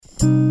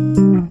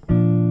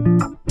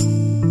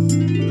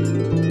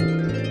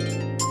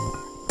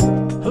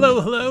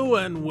Hello,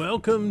 and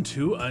welcome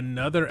to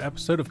another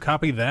episode of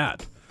Copy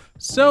That.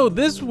 So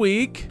this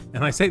week,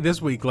 and I say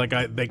this week like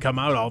they come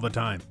out all the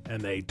time,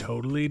 and they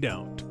totally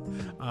don't.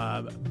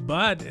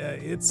 But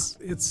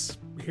it's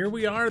here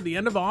we are, the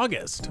end of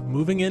August,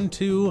 moving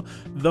into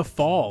the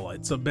fall.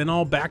 It's been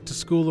all back to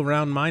school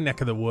around my neck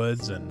of the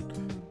woods,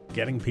 and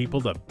getting people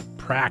to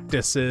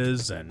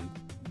practices and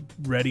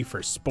ready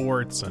for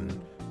sports and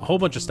a whole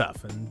bunch of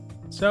stuff. And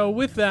so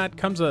with that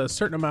comes a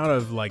certain amount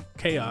of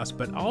chaos,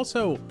 but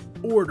also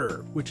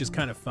order, which is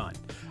kind of fun.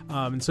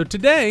 And so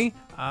today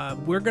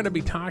we're going to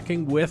be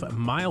talking with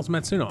Miles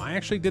Matsuno. I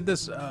actually did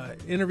this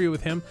interview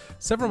with him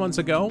several months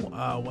ago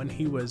when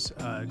he was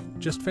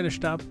just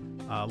finished up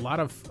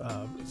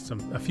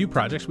a few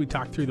projects. We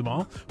talked through them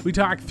all. We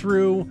talked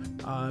through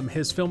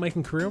his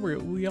filmmaking career.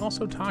 We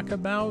also talk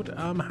about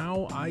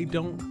how I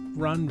don't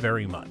run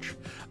very much,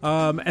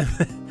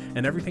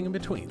 and everything in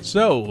between.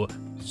 So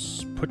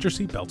put your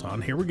seatbelt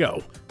on. Here we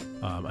go.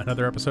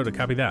 Another episode of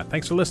Copy That.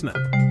 Thanks for listening.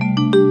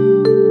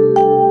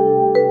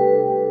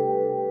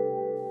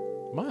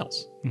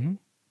 Miles,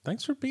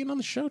 Thanks for being on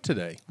the show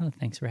today. Oh,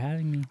 thanks for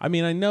having me. I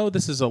mean, I know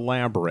this is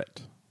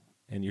elaborate,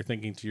 and you're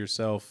thinking to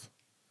yourself,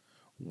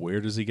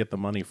 where does he get the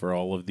money for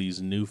all of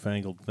these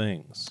newfangled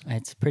things?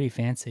 It's pretty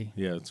fancy.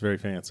 Yeah, it's very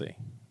fancy.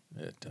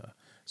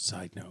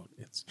 Side note,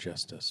 it's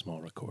just a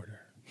small recorder.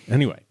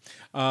 Anyway,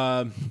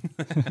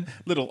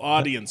 little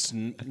audience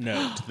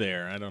note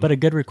there. I don't But know. a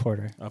good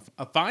recorder.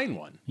 A fine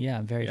one.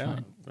 Yeah, very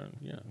fine.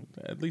 Yeah,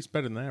 at least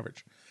better than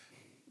average.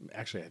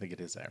 Actually, I think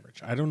it is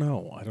average. I don't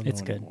know.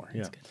 It's good. Anymore.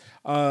 Yeah. It's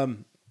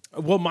good.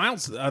 Well,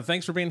 Miles,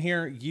 thanks for being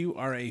here. You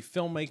are a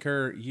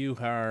filmmaker. You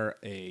are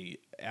a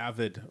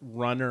avid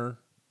runner.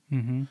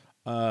 Mm-hmm.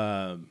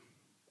 A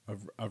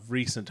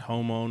recent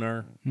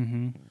homeowner.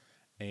 Mm-hmm.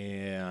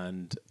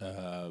 And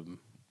a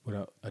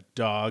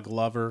dog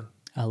lover.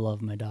 I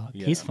love my dog.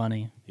 Yeah. He's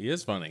funny. He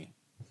is funny.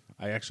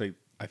 I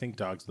think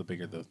dogs, the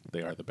bigger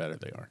they are, the better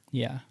they are.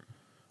 Yeah.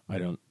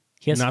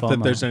 He has Not FOMO.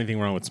 that there's anything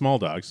wrong with small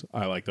dogs.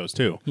 I like those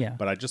too. Yeah.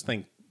 But I just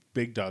think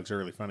big dogs are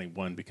really funny.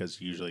 One,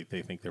 because usually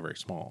they think they're very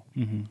small.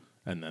 Mm-hmm.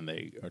 And then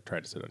they try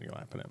to sit on your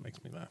lap, and it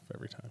makes me laugh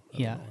every time.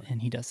 Yeah,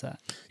 and he does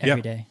that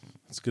every day.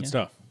 It's good Yeah.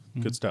 stuff.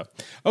 Good stuff.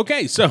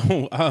 Okay, so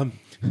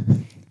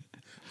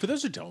for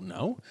those who don't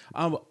know,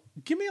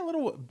 give me a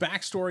little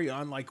backstory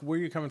on where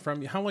you're coming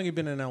from. How long have you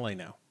been in LA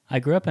now? I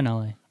grew up in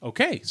LA.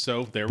 Okay,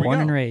 so there we go. Born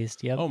and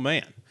raised, yep. Oh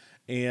man,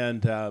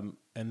 and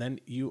then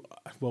you.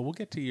 Well, we'll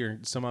get to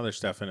some other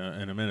stuff in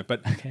a minute, but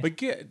Okay. but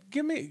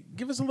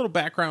give us a little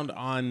background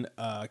on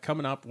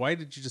coming up. Why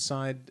did you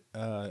decide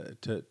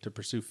to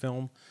pursue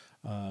film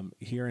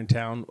here in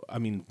town? I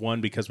mean,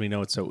 one, because we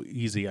know it's so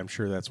easy. I'm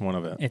sure that's one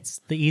of it. It's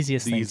the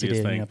easiest thing to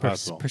do.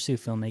 Possible. Pursue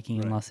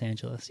filmmaking in Los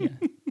Angeles.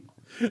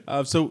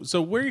 Yeah.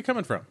 So where are you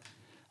coming from?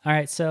 All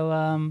right. So,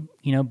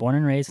 born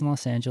and raised in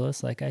Los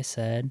Angeles, like I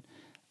said.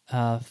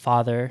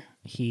 Father,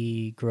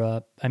 he grew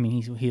up,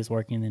 he was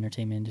working in the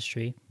entertainment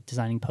industry,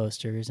 designing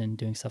posters and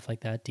doing stuff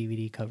like that,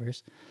 DVD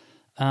covers.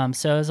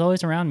 So it was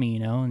always around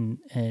me,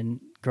 and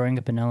growing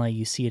up in LA,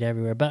 you see it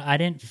everywhere. But I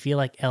didn't feel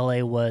like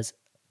LA was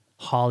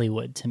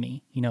Hollywood to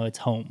me. It's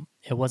home.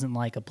 It wasn't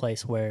like a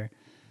place where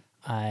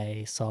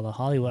I saw the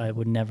Hollywood. I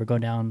would never go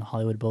down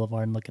Hollywood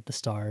Boulevard and look at the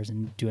stars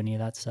and do any of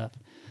that stuff.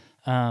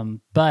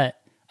 But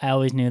I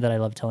always knew that I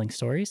loved telling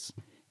stories,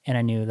 and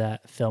I knew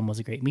that film was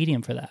a great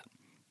medium for that.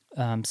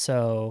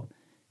 So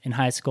in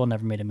high school,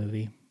 never made a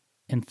movie.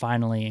 And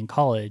finally in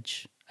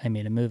college, I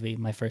made a movie,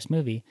 my first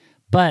movie.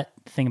 But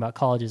the thing about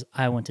college is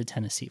I went to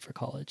Tennessee for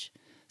college.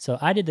 So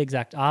I did the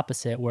exact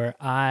opposite, where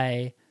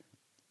I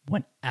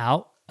went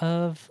out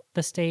of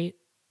the state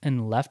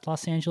and left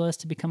Los Angeles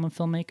to become a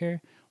filmmaker,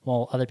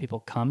 while other people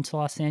come to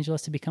Los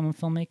Angeles to become a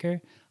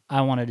filmmaker.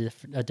 I wanted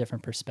a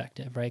different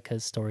perspective, right?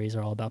 Because stories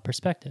are all about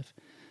perspective.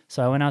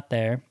 So I went out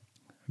there,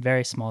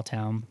 very small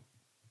town,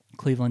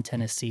 Cleveland,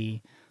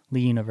 Tennessee,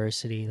 Lee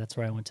University. That's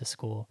where I went to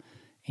school,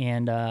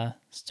 and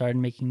started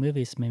making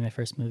movies. Made my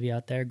first movie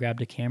out there.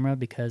 Grabbed a camera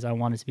because I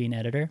wanted to be an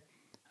editor.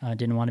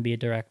 Didn't want to be a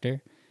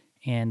director,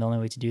 and the only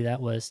way to do that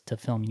was to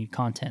film. You need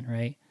content,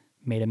 right?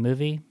 Made a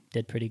movie,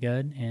 did pretty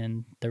good,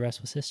 and the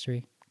rest was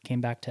history. Came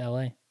back to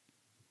LA.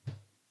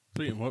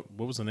 What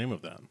was the name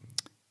of that?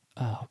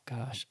 Oh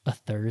gosh, A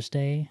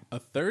Thursday. A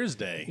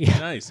Thursday. Yeah.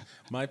 Nice.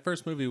 My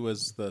first movie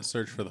was The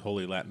Search for the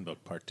Holy Latin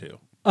Book Part 2.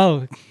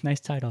 Oh, nice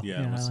title.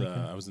 Yeah,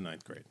 I was in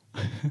ninth grade.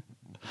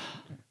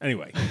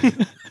 Anyway.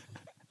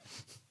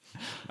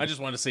 I just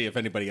wanted to see if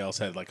anybody else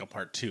had a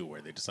part 2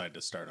 where they decided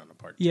to start on a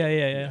part 2. Yeah.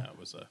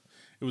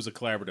 It was a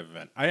collaborative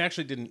event. I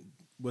actually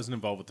wasn't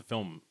involved with the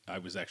film. I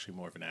was actually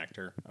more of an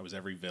actor. I was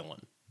every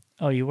villain.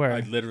 Oh, you were?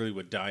 I literally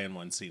would die in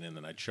one scene and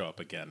then I'd show up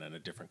again in a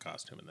different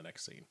costume in the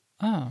next scene.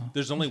 Oh.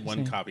 There's only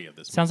one copy of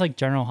this. Sounds like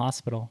General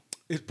Hospital.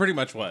 It pretty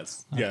much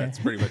was. Okay. Yeah, it's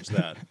pretty much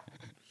that.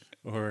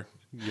 Or,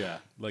 yeah,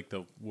 like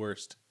the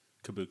worst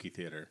kabuki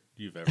theater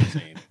you've ever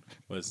seen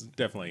was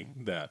definitely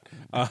that.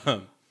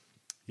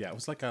 Yeah, it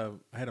was I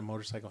had a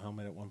motorcycle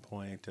helmet at one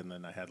point, and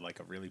then I had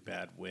a really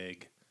bad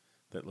wig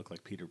that looked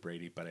like Peter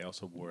Brady, but I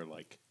also wore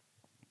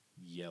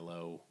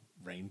yellow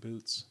rain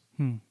boots.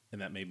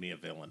 and that made me a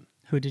villain.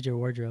 Who did your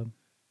wardrobe?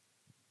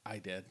 I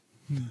did.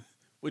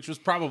 Which was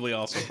probably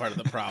also part of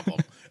the problem.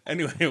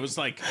 Anyway, it was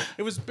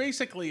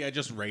basically I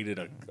just raided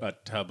a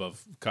tub of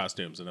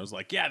costumes and I was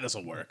like, yeah, this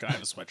will work. I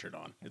have a sweatshirt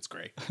on. It's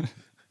great.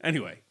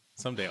 Anyway,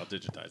 someday I'll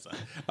digitize that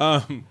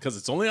because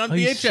it's only on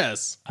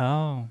VHS.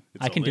 I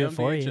can do it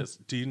for VHS.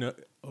 You. Do you know?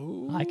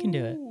 Oh, I can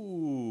do it.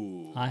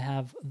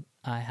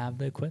 I have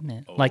the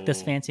equipment, like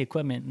this fancy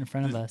equipment in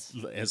front of us.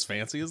 As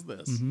fancy as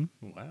this.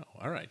 Mm-hmm. Wow.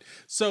 All right.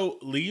 So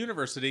Lee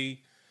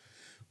University.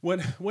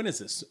 When is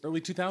this?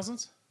 Early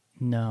 2000s?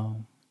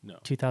 No.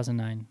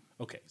 2009.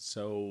 Okay,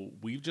 so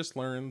we've just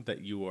learned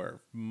that you are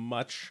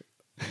much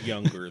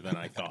younger than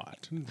I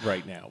thought.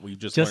 Right now, we've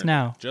just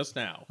now. Just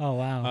now. Oh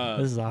wow,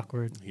 this is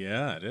awkward.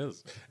 Yeah, it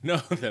is. No,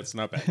 that's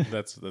not bad.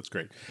 That's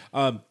great.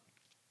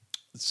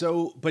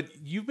 So, but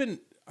you've been.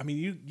 I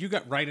mean, you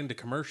got right into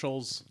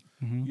commercials.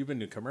 Mm-hmm. You've been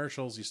doing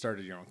commercials. You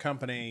started your own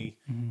company,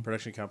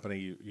 production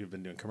company. You've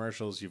been doing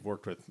commercials. You've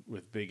worked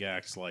with big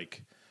acts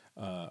like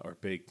or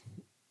big.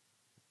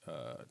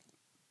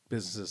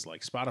 Businesses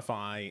like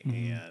Spotify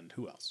and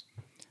who else?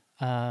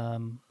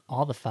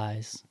 All the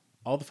Fies.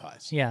 All the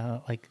Fies. Yeah,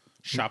 like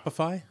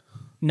Shopify.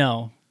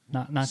 No,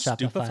 not Shopify.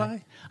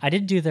 Stupefy? I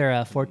did do their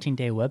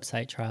 14-day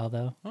website trial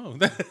though. Oh,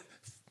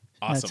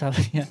 awesome!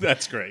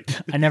 That's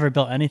great. I never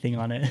built anything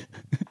on it.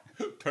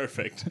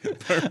 Perfect.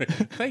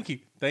 Thank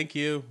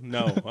you.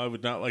 No, I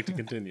would not like to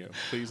continue.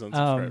 Please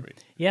unsubscribe me.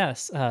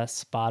 Yes,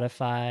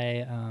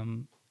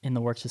 Spotify. In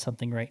the works of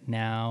something right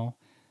now.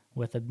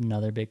 With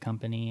another big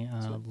company,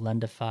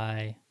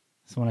 Lendify.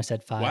 So when I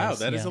said Fies. Wow,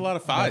 that is a lot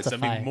of Fies. I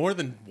mean, more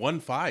than one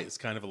Fi is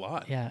kind of a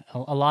lot. Yeah,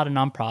 a lot of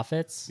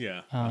nonprofits.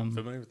 Yeah, I'm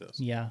familiar with those.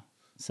 Yeah,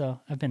 so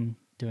I've been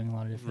doing a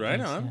lot of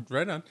different things.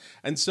 Right on.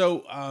 And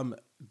so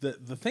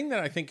the thing that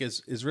I think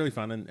is really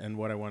fun and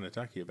what I want to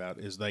talk to you about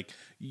is like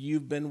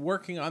you've been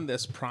working on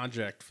this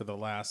project for the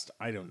last,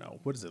 I don't know,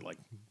 what is it, like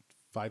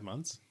 5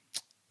 months?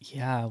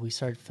 Yeah, we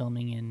started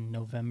filming in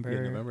November.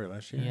 In November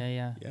last year.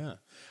 Yeah.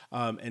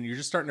 And you're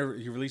just starting to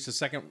you release a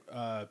second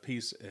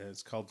piece.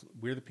 It's called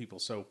 "We're the People."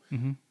 So,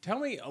 tell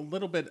me a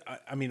little bit.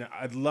 I mean,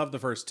 I love the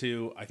first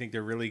two. I think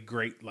they're really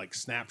great, like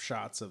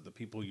snapshots of the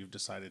people you've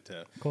decided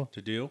to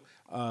do.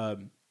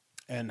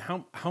 And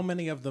how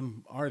many of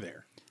them are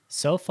there?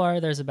 So far,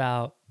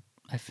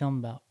 I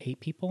filmed about 8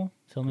 people.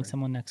 Filming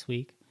someone next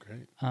week.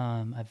 Great.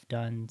 I've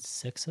done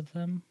 7 of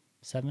them.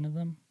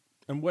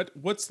 And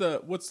what's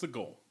the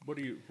goal? What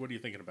are you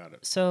thinking about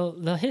it? So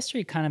the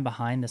history kind of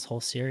behind this whole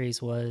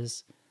series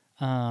was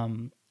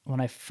when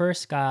I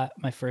first got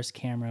my first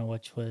camera,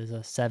 which was a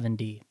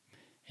 7D,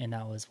 and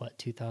that was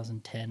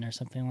 2010 or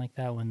something like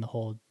that when the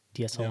whole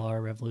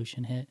DSLR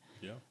revolution hit.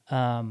 Yeah.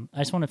 I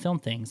just want to film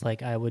things.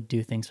 Like I would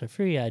do things for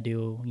free. I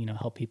do,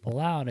 help people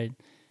out. I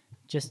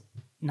just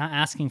not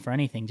asking for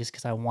anything just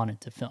because I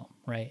wanted to film,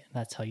 right?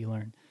 That's how you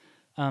learn.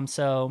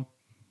 So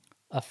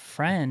a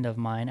friend of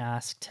mine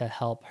asked to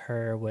help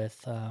her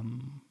with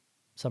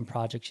some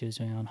project she was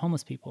doing on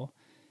homeless people.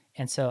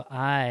 And so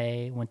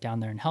I went down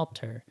there and helped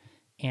her.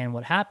 And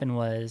what happened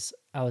was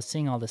I was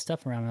seeing all this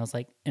stuff around and I was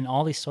like, and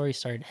all these stories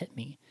started to hit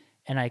me.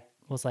 And I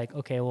was like,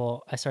 okay,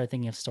 well, I started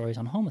thinking of stories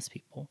on homeless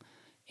people.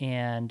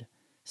 And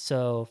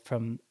so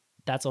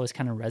that's always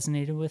kind of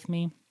resonated with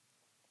me.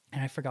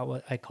 And I forgot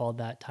what I called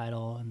that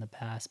title in the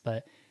past,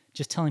 but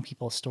just telling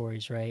people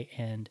stories, right?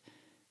 And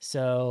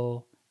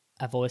so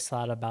I've always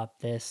thought about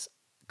this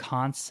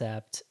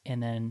concept,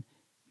 and then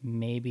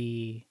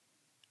maybe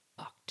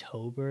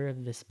October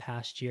of this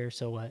past year.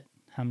 So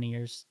how many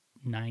years?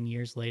 9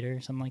 years later,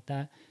 something like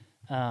that.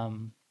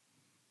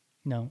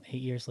 No, 8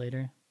 years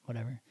later,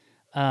 whatever.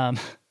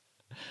 Math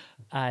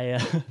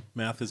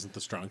isn't the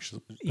strong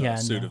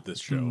suit of this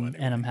show. Anyway.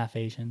 And I'm half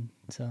Asian,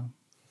 so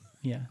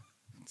yeah.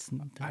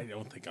 I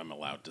don't think I'm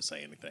allowed to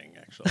say anything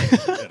actually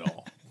at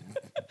all.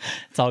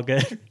 It's all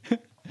good.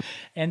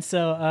 And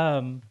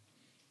so,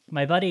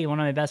 my buddy, one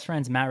of my best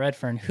friends, Matt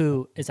Redfern,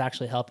 who is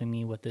actually helping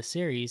me with this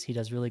series, he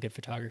does really good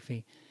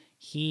photography.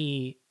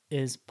 He's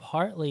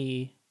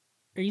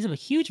a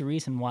huge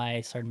reason why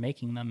I started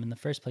making them in the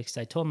first place. Because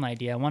I told him the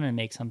idea, I wanted to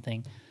make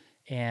something,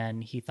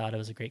 and he thought it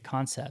was a great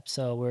concept.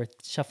 So we're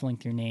shuffling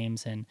through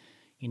names, and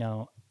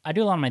I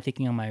do a lot of my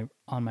thinking on my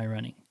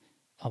running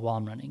while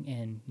I'm running.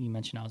 And you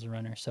mentioned I was a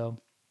runner, so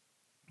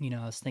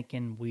I was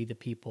thinking We the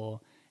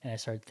People, and I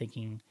started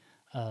thinking.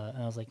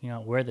 And I was like,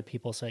 we're the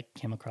people. So I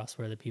came across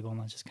We're the People, and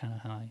that's just kind of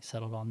how I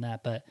settled on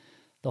that. But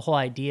the whole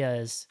idea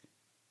is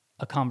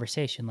a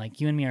conversation.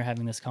 Like you and me are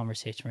having this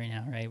conversation right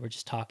now, right? We're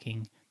just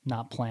talking,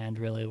 not planned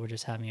really. We're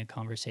just having a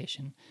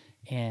conversation,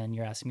 and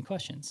you're asking me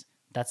questions.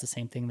 That's the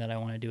same thing that I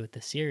want to do with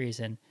this series,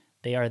 and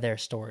they are their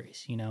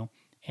stories, and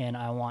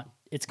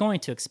it's going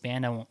to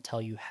expand. I won't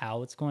tell you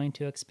how it's going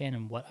to expand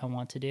and what I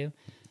want to do.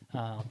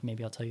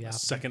 Maybe I'll tell you after.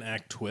 Second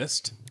act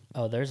twist.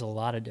 Oh, there's a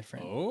lot of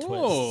different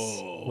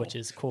twists, which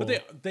is cool.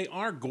 But they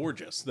are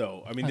gorgeous,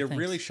 though. I mean, they're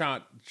really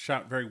shot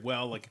very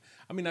well. Like,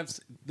 I mean, I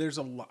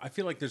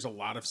feel like there's a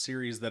lot of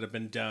series that have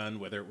been done,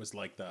 whether it was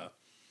like the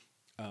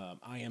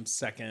I Am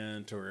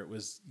Second, or it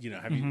was,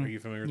 are you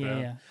familiar with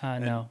that? Yeah.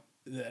 No.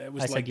 It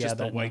was I said, like yeah, just a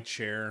but no. white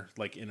chair,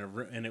 like in a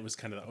room, and it was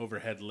kind of the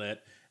overhead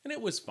lit, and it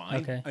was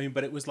fine. Okay. I mean,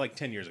 but it was like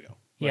 10 years ago.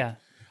 Yeah.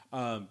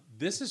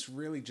 This is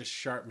really just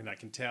sharp. I mean, I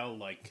can tell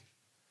like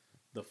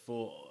the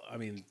full. I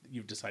mean,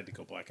 you've decided to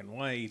go black and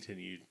white, and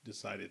you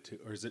decided to,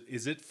 or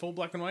is it full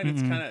black and white?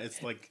 It's kind of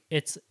it's like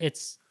It's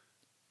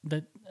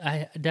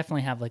I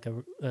definitely have like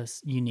a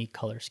unique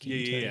color scheme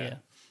to it. Yeah.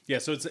 yeah.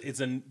 So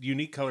it's a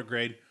unique color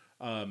grade.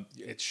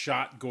 It's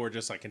shot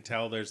gorgeous. I can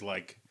tell there's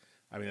like,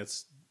 I mean,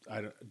 it's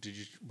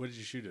what did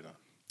you shoot it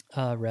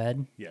on?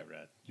 Red. Yeah,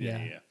 red. Yeah.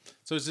 Yeah.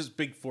 So it's just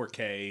big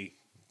 4K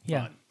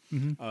Yeah.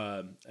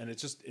 fun. And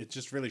it's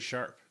just really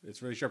sharp.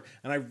 It's really sharp.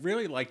 And I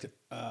really liked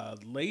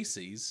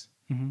Lacey's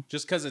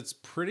just because it's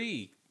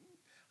pretty.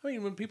 I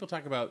mean, when people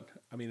talk about,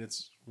 I mean,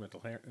 it's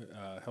mental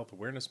health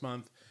awareness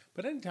month,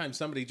 but anytime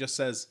somebody just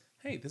says,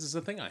 "Hey, this is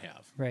a thing I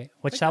have," Right.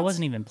 Which Like that that's-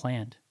 wasn't even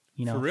planned.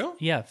 You know, For real?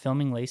 Yeah,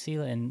 filming Lacey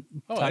and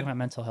talking about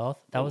mental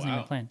health, that wasn't wow.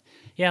 even planned.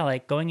 Yeah,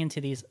 like going into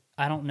these,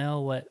 I don't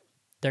know what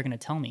they're going to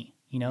tell me,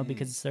 you know,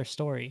 because it's their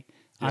story.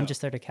 Yeah. I'm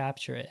just there to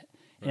capture it.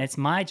 And it's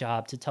my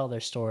job to tell their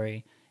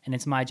story, and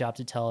it's my job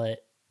to tell it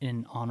in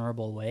an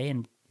honorable way.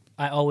 And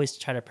I always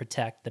try to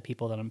protect the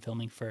people that I'm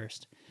filming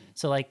first.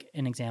 So, like,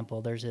 an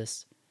example, there's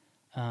this,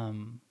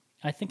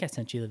 I think I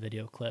sent you the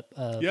video clip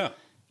of, Yeah.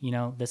 you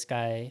know, this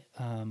guy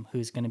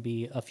who's going to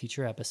be a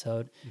future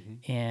episode.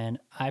 And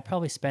I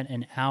probably spent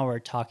an hour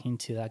talking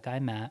to that guy,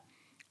 Matt,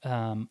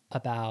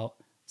 about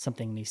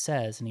something he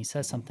says. And he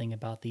says something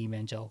about the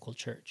evangelical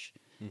church.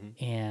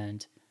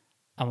 And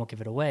I won't give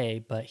it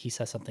away, but he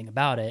says something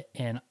about it.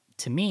 And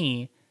to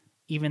me,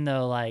 even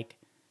though like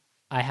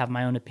I have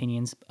my own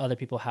opinions, other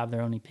people have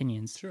their own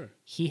opinions. Sure.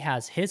 He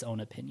has his own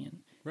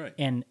opinion. Right.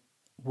 And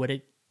would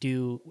it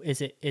do,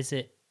 is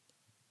it,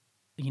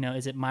 you know,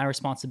 is it my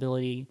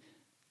responsibility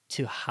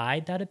to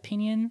hide that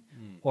opinion,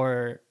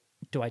 or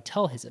do I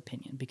tell his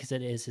opinion? Because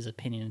it is his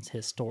opinion, it's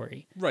his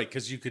story. Right,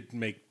 because you could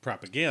make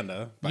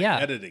propaganda by Yeah.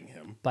 editing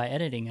him By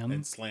editing him,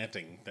 and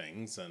slanting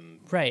things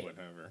and Right.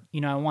 whatever. you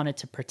know, I wanted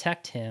to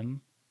protect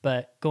him,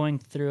 but going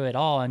through it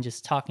all and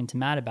just talking to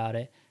Matt about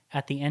it,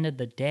 at the end of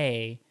the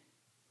day,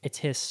 it's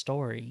his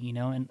story, you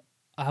know, and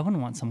I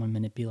wouldn't want someone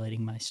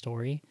manipulating my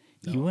story.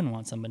 You wouldn't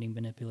want somebody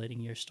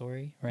manipulating your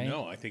story, right?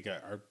 No, I think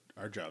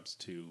our job's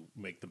to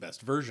make the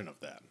best version of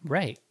that.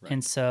 Right. Right.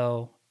 And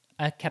so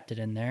I kept it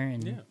in there,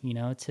 and Yeah. you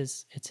know, it's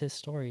his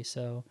story.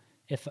 So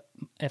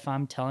if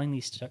I'm telling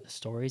these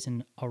stories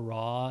in a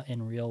raw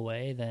and real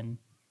way, then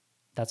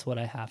that's what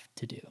I have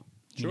to do.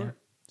 you Sure. know?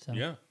 So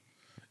Yeah.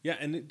 Yeah,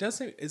 and it does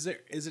seem, is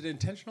it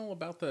intentional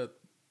about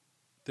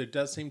there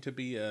does seem to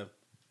be a,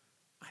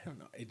 I don't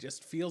know, it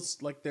just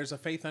feels like there's a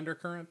faith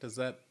undercurrent. Does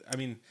that, I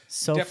mean,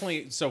 So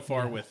definitely so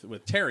far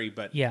with Terry,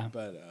 but Yeah.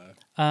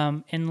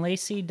 And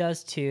Lacey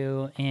does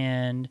too,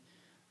 and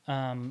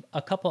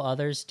a couple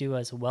others do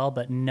as well.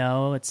 But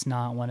no, it's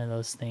not one of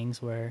those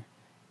things where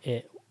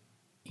it,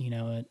 you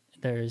know,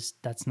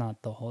 that's not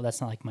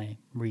like my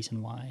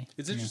reason why.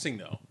 it's interesting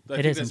though. I It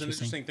think is that's interesting. an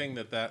interesting thing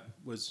that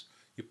was,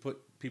 you put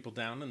people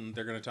down and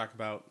they're going to talk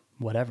about,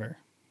 Whatever.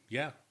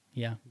 yeah,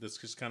 Yeah. that's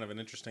just kind of an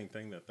interesting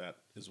thing that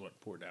is what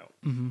poured out.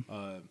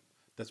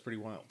 That's pretty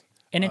wild.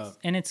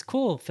 And it's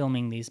cool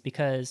filming these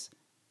because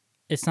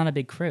it's not a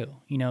big crew.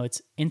 You know,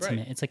 it's intimate.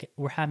 Right. It's like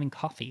we're having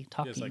coffee, Yeah,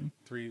 talking. it's like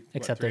three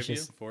Except of there's you?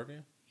 just- 4 of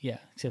you? Yeah,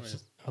 except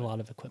there's a lot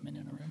of equipment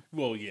in a room.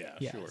 Well, yeah,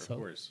 Yeah, sure, so, of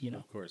course, you know.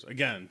 of course.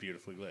 Again,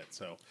 beautifully lit.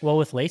 So, Well,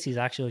 with Lacey's,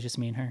 actually, it was just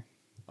me and her.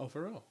 oh,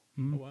 for real?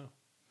 Oh, wow.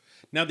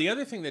 Now, the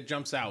other thing that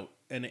jumps out,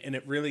 and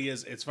it really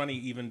is, it's funny,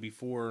 even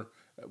before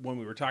when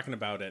we were talking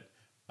about it,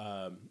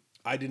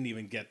 I didn't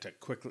even get to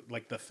quickly,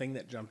 like the thing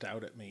that jumped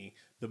out at me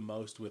the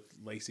most with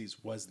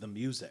Lacey's was the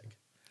music.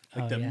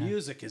 Like the yeah.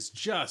 music is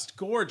just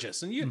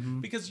gorgeous. And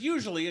because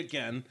usually,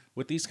 again,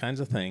 with these kinds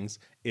of things,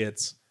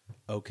 it's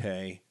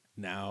okay.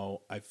 Now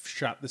I've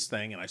shot this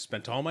thing and I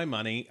spent all my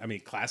money. I mean,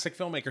 classic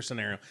filmmaker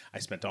scenario. I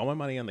spent all my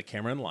money on the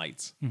camera and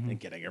lights and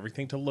getting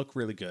everything to look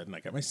really good. And I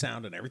got my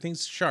sound and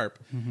everything's sharp.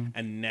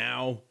 And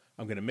now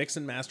I'm going to mix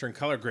and master and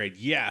color grade.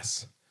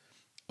 Yes.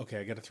 Okay,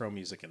 I got to throw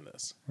music in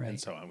this. And Right.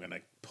 so I'm going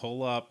to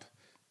pull up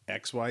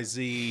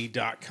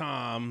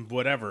xyz.com,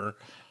 whatever,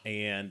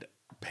 and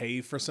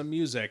pay for some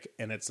music.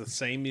 And it's the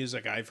same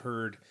music I've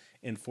heard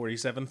in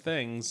 47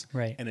 things.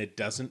 Right. And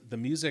the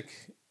music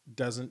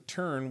doesn't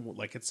turn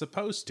like it's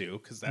supposed to,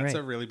 because that's Right.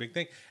 a really big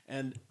thing.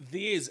 And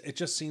it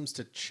just seems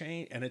to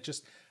change. And it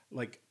just,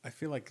 like, I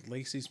feel like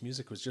Lacey's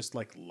music was just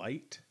like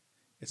light.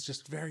 It's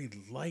just very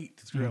light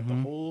throughout the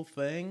whole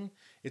thing.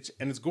 It's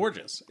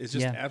gorgeous. It's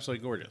just Yeah.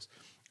 absolutely gorgeous.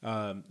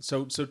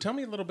 So tell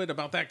me a little bit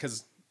about that,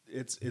 because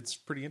it's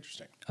pretty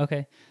interesting.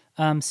 Okay.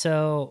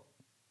 So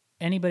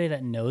anybody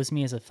that knows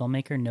me as a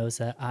filmmaker knows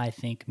that I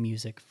think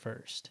music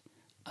first.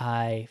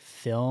 I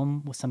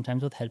film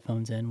sometimes with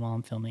headphones in while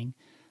I'm filming.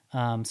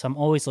 So I'm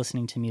always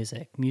listening to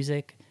music.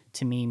 Music,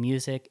 to me,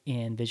 music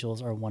and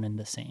visuals are one and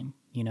the same,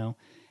 you know?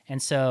 And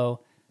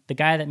so the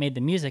guy that made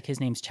the music, his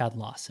name's Chad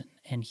Lawson,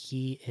 and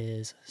he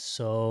is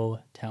so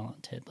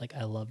talented. Like,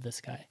 I love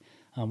this guy.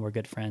 We're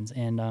good friends.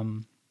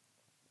 And,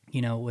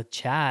 you know, with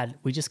Chad,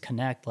 we just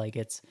connect. Like,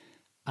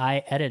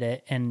 I edit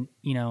it, and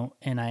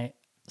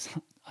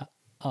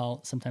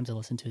I'll sometimes I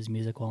listen to his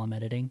music while I'm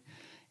editing,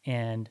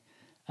 and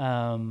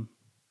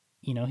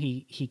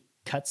he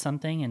cuts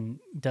something and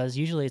does,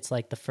 usually it's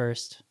like the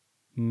first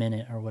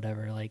minute or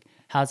whatever, like,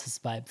 how's this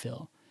vibe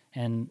feel?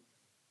 And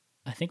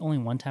I think only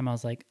one time I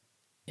was like,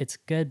 it's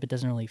good, but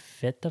doesn't really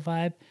fit the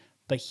vibe.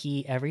 But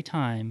he every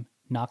time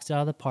knocks it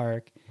out of the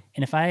park.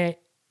 And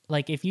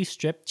if you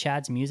strip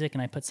Chad's music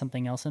and I put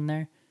something else in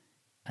there,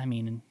 I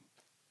mean,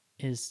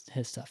 his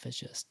stuff is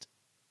just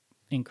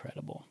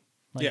incredible.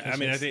 Like, yeah, I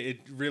mean, I think it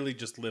really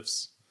just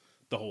lifts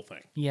the whole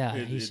thing. Yeah,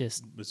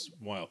 it's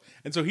wild.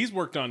 And so he's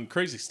worked on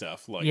crazy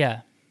stuff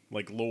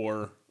like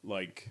Lore,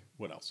 like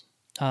what else?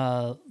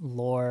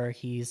 Lore.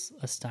 He's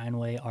a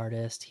Steinway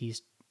artist.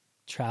 He's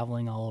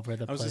traveling all over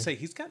the place. I was gonna say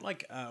he's got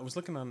like I was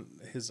looking on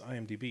his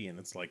IMDb, and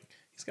it's like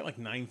he's got like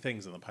 9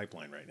 things in the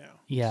pipeline right now.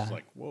 Yeah, it's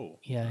like whoa.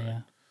 Yeah, right.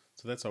 Yeah.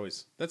 So that's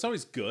always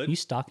good. You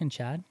stalking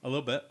Chad? A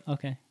little bit.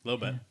 Okay. A little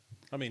bit.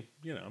 I mean,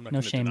 I'm not. No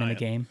gonna shame deny in the it.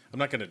 game. I'm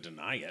not going to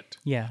deny it.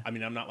 Yeah. I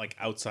mean, I'm not like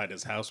outside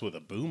his house with a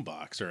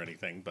boombox or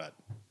anything, but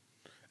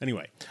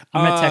anyway,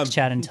 I'm gonna text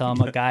Chad and tell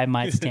him a guy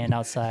might stand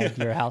outside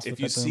your house with a boombox. If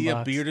you see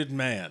a bearded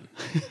man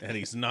and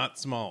he's not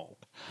small,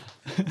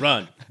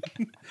 run.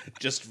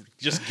 just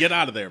get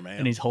out of there, man.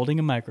 And he's holding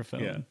a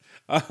microphone.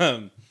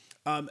 Yeah.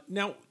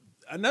 Now,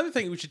 another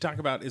thing we should talk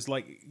about is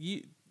like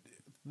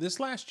this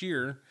last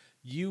year.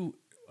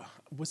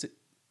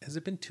 Has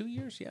it been 2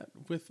 years yet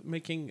with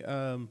making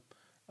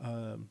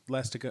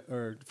Last to Go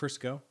or First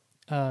to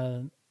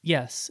Go?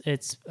 Yes,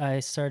 I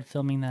started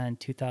filming that in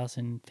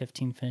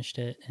 2015, finished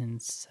it in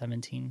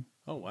 17.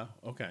 Oh wow,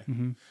 okay.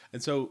 Mm-hmm.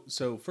 And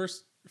so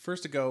First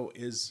to Go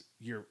is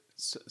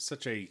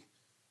such a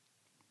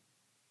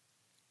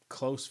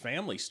close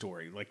family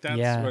story. Like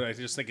that's what I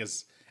just think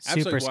is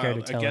absolutely super scared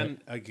wild. to tell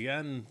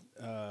Again.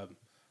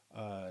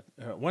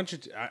 Why don't you?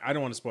 I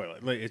don't want to spoil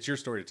it. It's your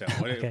story to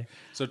tell. Okay.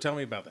 So tell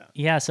me about that.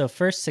 Yeah. So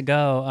First to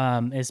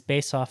Go is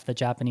based off the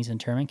Japanese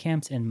internment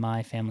camps and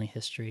my family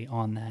history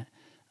on that.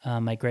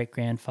 My great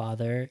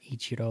grandfather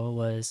Ichiro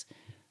was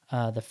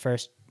the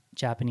first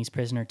Japanese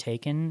prisoner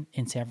taken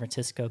in San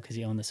Francisco because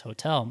he owned this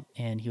hotel,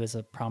 and he was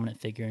a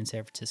prominent figure in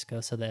San Francisco.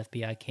 So the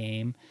FBI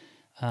came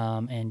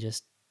and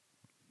just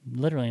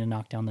literally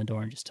knocked down the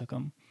door and just took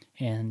him.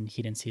 And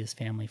he didn't see his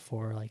family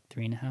for like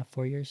 3.5,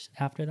 4 years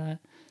after that.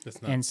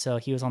 And so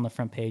he was on the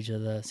front page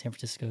of the San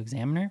Francisco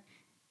Examiner.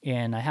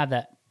 And I have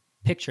that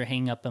picture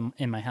hanging up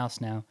in my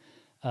house now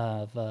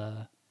of,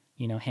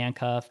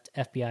 handcuffed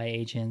FBI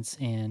agents.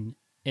 And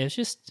it's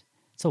just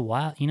a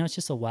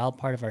wild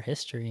part of our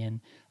history.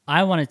 And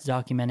I wanted to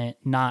document it,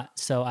 not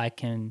so I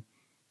can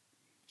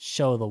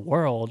show the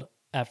world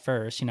at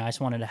first. I just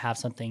wanted to have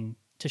something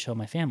to show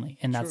my family.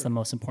 And that's the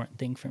most important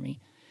thing for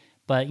me.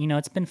 But,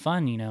 it's been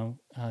fun,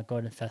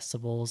 going to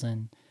festivals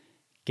and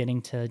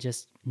getting to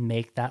just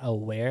make that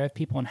aware of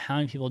people, and how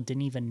many people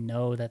didn't even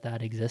know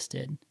that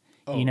existed.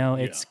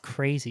 It's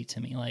crazy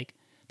to me. Like,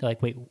 they're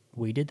like, wait,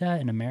 we did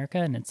that in America?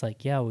 And it's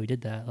like, yeah, we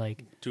did that.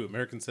 Like, to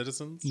American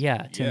citizens?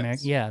 Yeah, to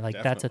America. Yeah, like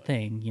definitely. That's a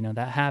thing,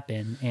 that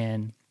happened.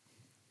 And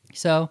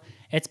so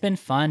it's been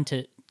fun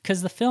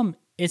because the film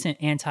isn't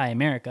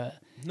anti-America.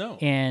 No.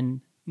 And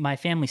my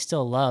family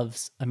still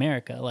loves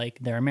America. Like,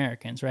 they're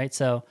Americans, right?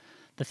 So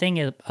the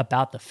thing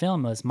about the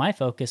film was my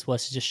focus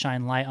was to just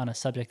shine light on a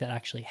subject that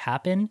actually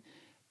happened,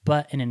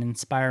 but in an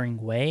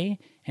inspiring way,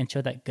 and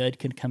show that good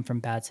could come from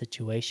bad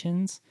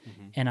situations.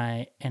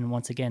 Mm-hmm. And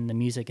once again, the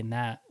music in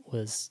that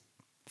was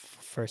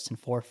first and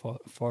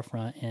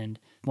forefront. And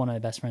one of my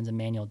best friends,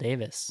 Emmanuel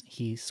Davis,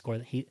 he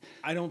scored.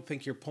 I don't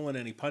think you're pulling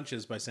any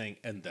punches by saying,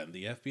 and then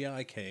the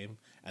FBI came,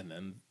 and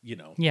then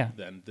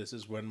then this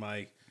is when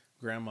my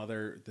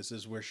grandmother, this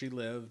is where she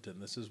lived,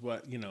 and this is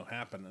what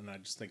happened. And I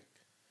just think,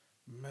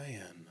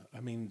 man, I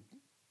mean,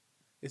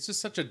 it's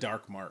just such a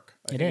dark mark.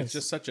 I think it's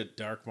just such a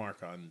dark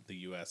mark on the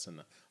U.S.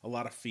 and a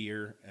lot of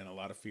fear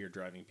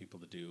driving people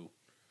to do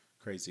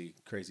crazy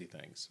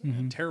things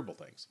and terrible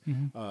things.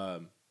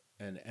 Mm-hmm.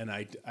 And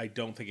I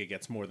don't think it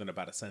gets more than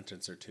about a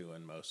sentence or two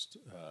in most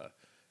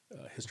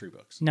history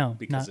books. No,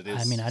 because it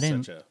is. I mean, I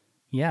didn't.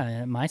 Yeah,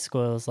 at my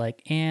school it was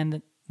like,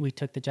 and we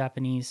took the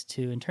Japanese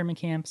to internment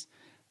camps.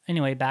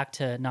 Anyway, back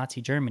to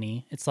Nazi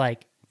Germany. It's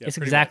like it's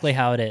exactly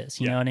how it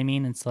is. You know what I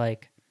mean? It's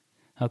like,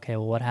 okay,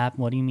 well, what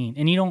happened? What do you mean?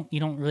 And you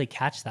don't really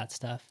catch that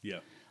stuff. Yeah.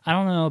 I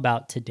don't know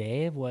about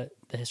today, what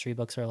the history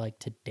books are like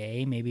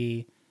today.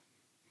 Maybe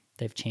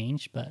they've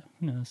changed, but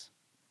who knows?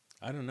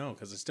 I don't know,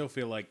 because I still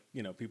feel like,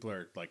 people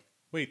are like,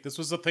 wait, this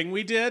was the thing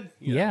we did?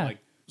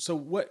 So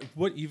what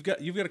you've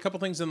got a couple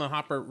things in the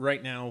hopper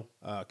right now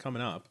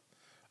coming up.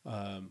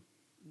 And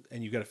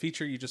you've got a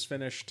feature you just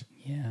finished.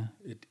 Yeah.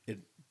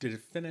 Did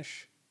it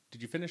finish?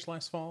 Did you finish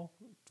last fall?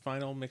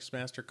 Final mixed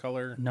master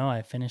color? No,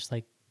 I finished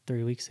like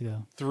 3 weeks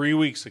ago. 3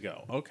 weeks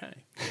ago. Okay.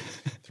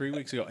 3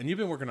 weeks ago. And you've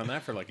been working on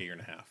that for like a year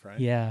and a half, right?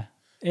 Yeah.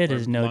 It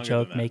is no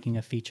joke making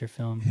a feature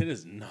film. It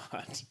is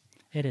not.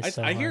 It is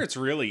so I hear hard. it's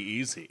really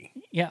easy.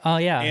 Yeah. Oh,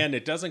 yeah. And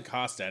it doesn't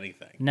cost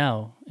anything.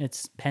 No,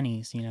 it's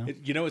pennies,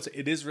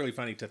 It is really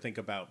funny to think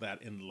about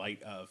that in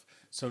light of,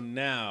 so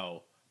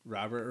now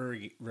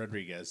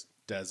Rodriguez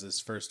does his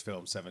first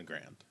film, $7,000.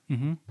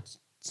 Mm-hmm.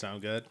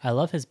 Sound good? I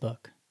love his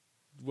book.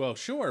 Well,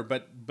 sure,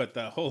 but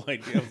the whole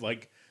idea of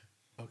like,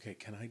 okay,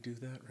 can I do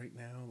that right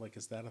now? Like,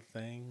 is that a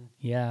thing?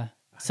 Yeah.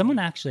 Someone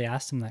actually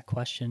asked him that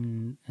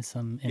question in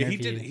some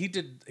interview.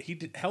 Yeah, he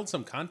did held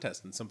some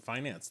contest and some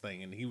finance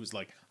thing, and he was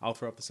like, "I'll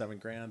throw up the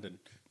 $7,000 and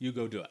you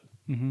go do it."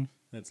 Mm-hmm. And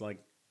it's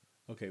like,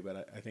 okay,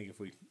 but I think if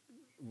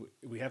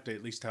we have to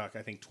at least talk,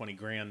 I think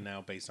 $20,000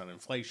 now based on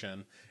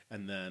inflation,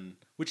 and then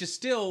which is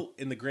still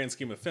in the grand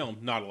scheme of film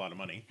not a lot of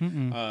money,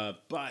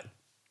 but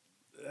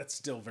that's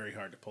still very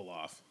hard to pull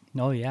off.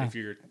 Oh yeah. If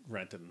you're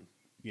renting,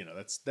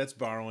 that's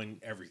borrowing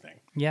everything.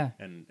 Yeah.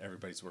 And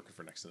everybody's working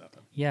for next to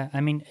nothing. Yeah.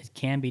 I mean, it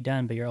can be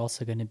done, but you're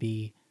also going to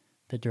be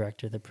the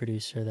director, the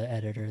producer, the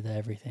editor, the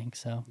everything.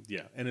 So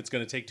Yeah, and it's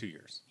going to take 2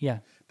 years. yeah.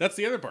 That's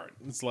the other part.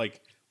 It's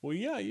like, well,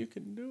 yeah, you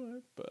can do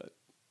it, but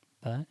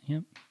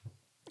Yep.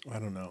 I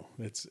don't know.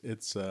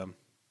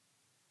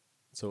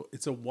 So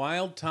it's a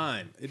wild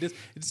time. It's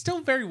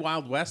still very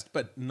Wild West,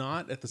 but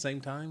not at the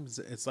same time.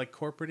 It's like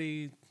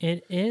corporate-y.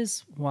 It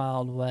is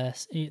Wild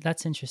West.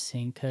 That's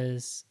interesting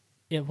because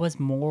it was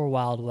more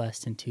Wild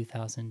West in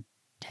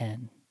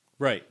 2010.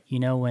 Right.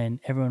 When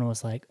everyone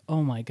was like,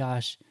 oh my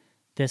gosh,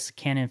 this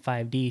Canon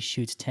 5D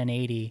shoots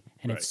 1080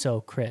 and Right. it's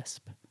so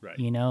crisp. Right.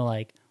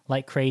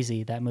 Like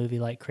Crazy, that movie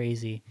Like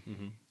Crazy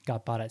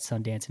got bought at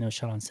Sundance and it was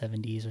shot on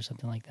 70s or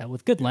something like that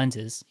with good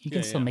lenses. You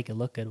can still make it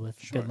look good with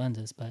good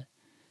lenses, but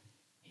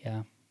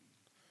yeah.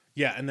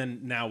 Yeah, and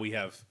then now we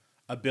have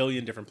a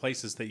billion different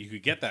places that you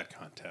could get that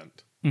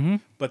content. Mm-hmm.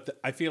 But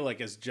I feel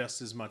like it's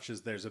just as much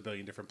as there's a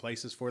billion different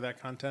places for that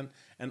content,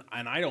 and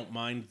I don't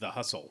mind the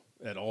hustle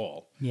at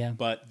all. Yeah.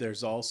 But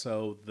there's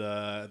also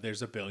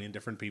there's a billion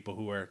different people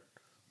who are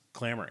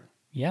clamoring.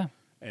 Yeah.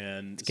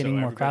 And it's getting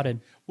more crowded.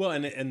 Well,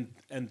 and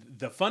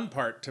the fun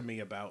part to me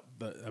about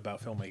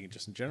filmmaking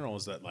just in general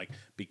is that, like,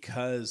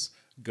 because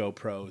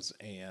GoPros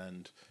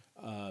and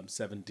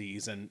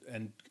 7Ds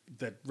and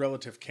the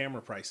relative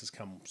camera prices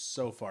come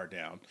so far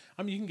down.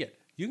 I mean,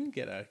 you can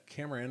get a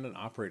camera and an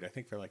operator, I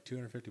think, for like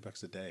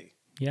 $250 a day.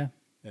 Yeah.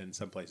 In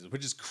some places,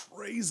 which is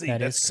crazy.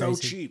 That's so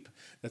crazy. cheap.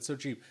 That's so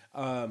cheap.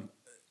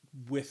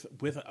 With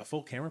a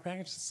full camera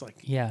package, it's like,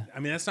 Yeah. I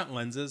mean, that's not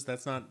lenses,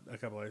 that's not a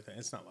couple other things,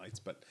 it's not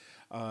lights, but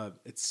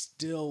it's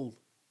still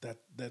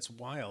that's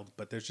wild.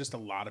 But there's just a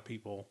lot of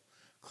people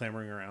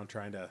clamoring around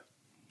trying to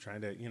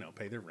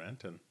pay their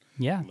rent and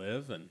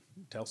live and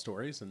tell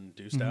stories and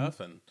do stuff,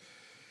 and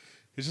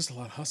it's just a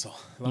lot of hustle,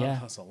 a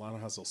lot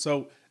of hustle.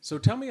 So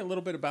tell me a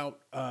little bit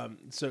about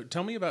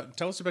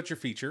tell us about your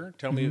feature.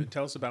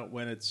 Tell us about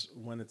when it's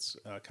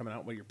coming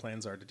out, what your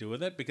plans are to do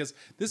with it, because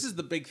this is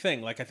the big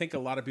thing. Like, I think a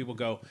lot of people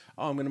go,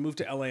 oh, I'm going to move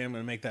to LA, I'm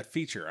going to make that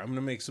feature, I'm going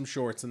to make some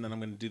shorts, and then I'm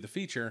going to do the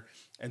feature.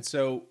 And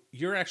so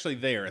you're actually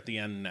there at the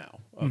end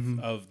now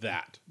of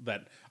that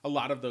a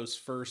lot of those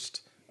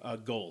first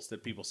goals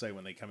that people say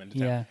when they come into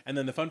town. Yeah. And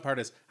then the fun part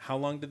is, how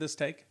long did this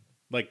take?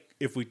 Like,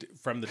 if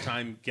from the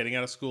time getting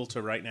out of school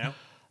to right now?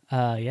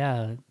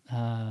 2000,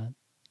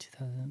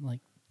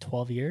 like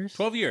 12 years.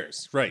 12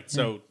 years, right.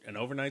 So an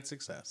overnight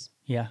success.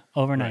 Yeah,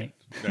 overnight.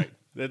 Right.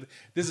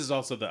 This is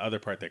also the other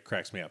part that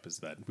cracks me up, is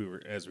that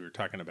as we were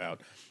talking about,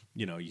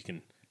 you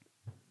can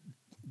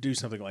do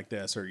something like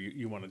this, or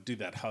you want to do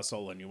that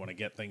hustle and you want to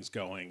get things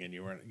going, and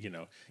you're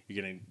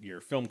getting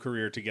your film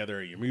career together,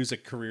 or your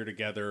music career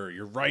together, or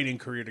your writing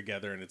career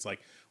together, and it's like,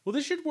 well,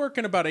 this should work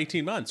in about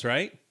 18 months,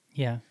 right?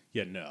 Yeah.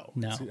 Yeah, no.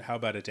 No. So how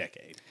about a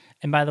decade?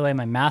 And by the way,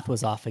 my math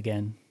was off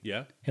again.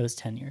 Yeah? It was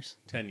 10 years.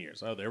 10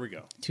 years. Oh, there we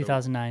go.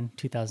 2009,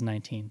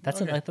 2019.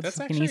 That's Okay. that's That's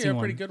like actually an easy a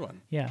one. pretty good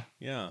one. Yeah.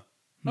 Yeah.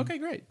 Okay,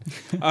 great.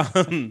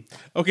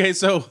 Okay,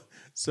 so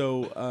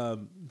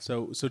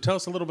tell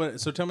us a little bit.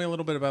 So tell me a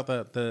little bit about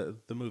the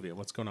movie and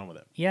what's going on with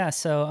it. Yeah.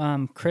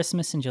 So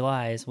Christmas in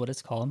July is what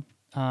it's called.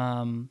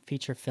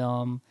 Feature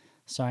film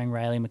starring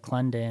Riley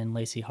McClendon,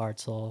 Lacey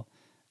Hartzell,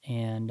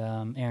 and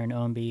Aaron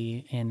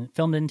Ownby, and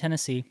filmed in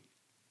Tennessee.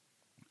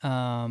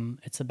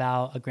 It's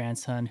about a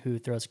grandson who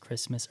throws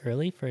Christmas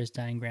early for his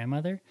dying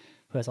grandmother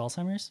who has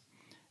Alzheimer's.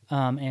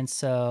 And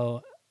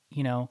so,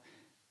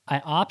 I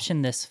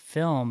optioned this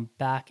film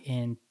back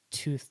in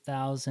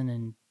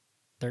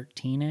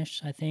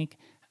 2013-ish, I think,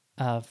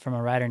 from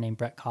a writer named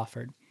Brett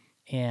Cawford.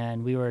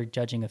 And we were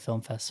judging a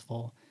film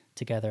festival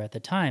together at the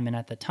time. And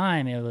at the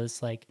time, it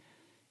was like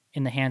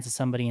in the hands of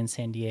somebody in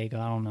San Diego.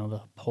 I don't know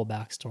the whole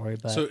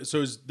backstory, but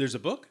There's a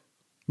book?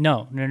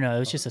 No. It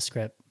was just a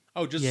script.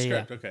 Oh, just a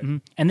script. Okay. Mm-hmm.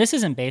 And this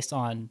isn't based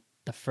on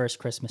the first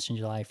Christmas in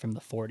July from the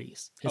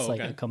 40s. It's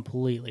like okay. a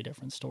completely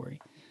different story.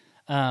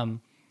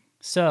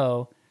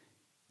 So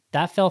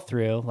that fell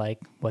through, like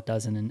what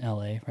doesn't in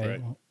LA, right?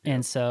 Right.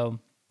 And so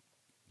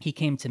he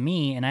came to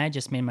me, and I had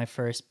just made my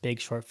first big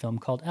short film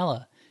called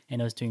Ella, and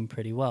it was doing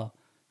pretty well.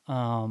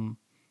 And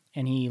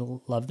he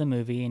loved the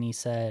movie, and he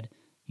said,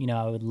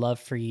 I would love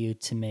for you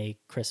to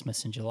make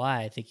Christmas in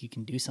July. I think you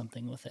can do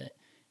something with it.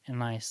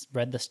 And I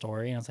read the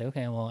story, and I was like,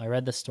 okay, well, I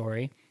read the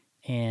story,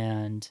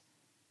 and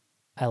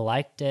I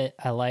liked it.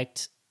 I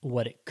liked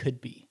what it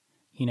could be,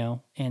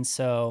 and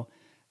so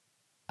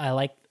I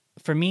liked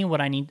for me,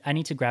 what I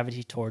need to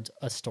gravitate towards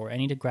a story. I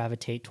need to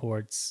gravitate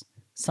towards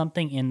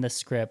something in the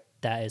script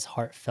that is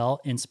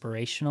heartfelt,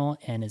 inspirational,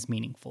 and is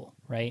meaningful,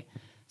 right?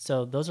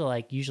 So those are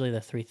like usually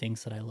the three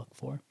things that I look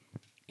for.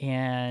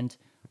 And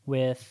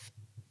with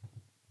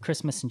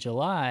Christmas in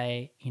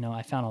July,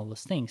 I found all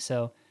those things.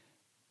 So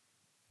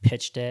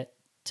pitched it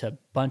to a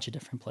bunch of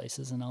different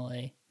places in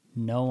LA.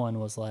 No one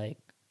was like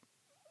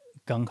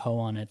gung ho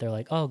on it. They're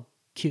like, "Oh,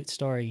 cute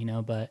story,"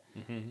 but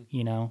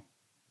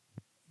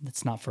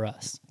it's not for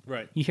us.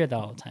 Right. You hear that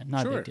all the time.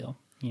 Not a Sure. big deal.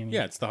 You know what I mean?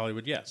 Yeah, it's the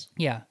Hollywood yes.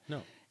 Yeah.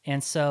 No.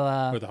 And so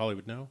Or the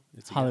Hollywood no.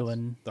 It's a Hollywood.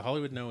 Yes. The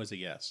Hollywood no is a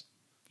yes.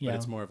 Yeah. But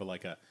it's more of a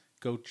like a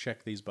go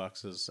check these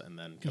boxes and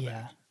then come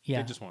Yeah. back.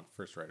 Yeah. They just want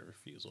first right of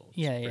refusal. It's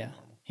Yeah, pretty yeah.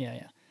 normal.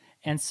 Yeah.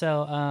 And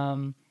so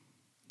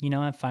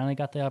I finally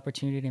got the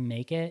opportunity to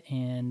make it,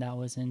 and that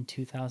was in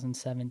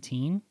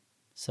 2017.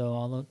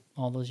 So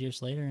all those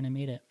years later, and I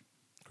made it.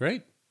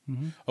 Great.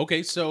 Mm-hmm.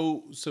 Okay,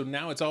 so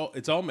now it's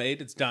all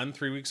made. It's done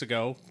 3 weeks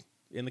ago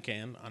in the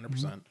can, 100%.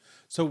 Mm-hmm.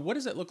 So what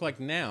does it look like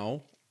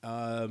now?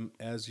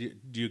 Do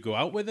you go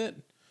out with it?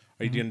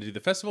 Are you going to do the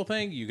festival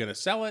thing? You going to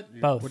sell it?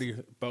 Mm-hmm. Both. What are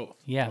you both?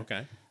 Yeah.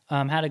 Okay.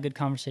 Had a good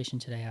conversation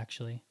today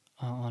actually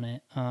on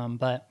it.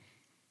 But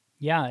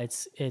yeah,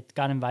 it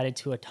got invited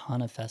to a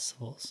ton of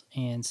festivals,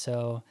 and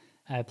so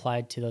I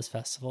applied to those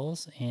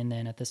festivals, and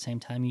then at the same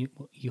time you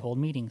hold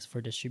meetings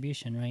for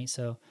distribution, right?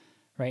 So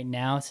right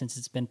now, since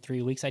it's been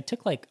 3 weeks, I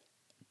took like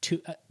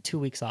 2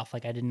 weeks off.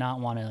 Like I did not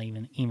want to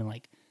even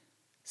like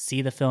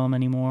see the film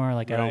anymore.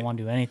 Like I Right. don't want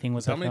to do anything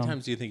with So the how many film.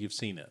 times do you think you've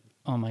seen it?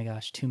 Oh my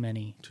gosh, too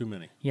many. Too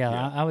many.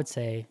 Yeah. I would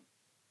say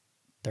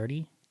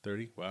 30.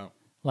 30? Wow.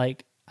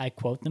 Like I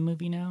quote the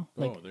movie now.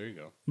 Like Oh, there you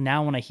go.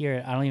 now when I hear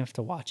it, I don't even have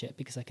to watch it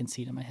because I can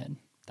see it in my head.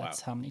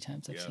 That's Wow. how many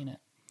times I've Yeah. seen it.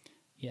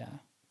 Yeah.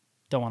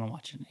 Don't want to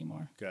watch it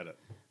anymore. Got it.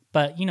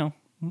 But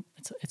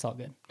it's all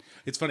good.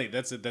 It's funny.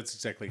 That's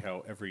exactly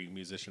how every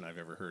musician I've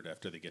ever heard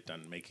after they get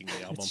done making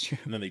the album, true.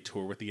 and then they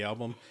tour with the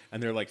album,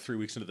 and they're like 3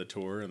 weeks into the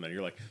tour, and then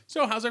you're like,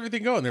 "So how's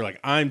everything going?" They're like,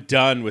 "I'm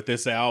done with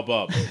this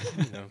album."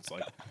 It's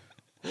like,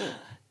 cool.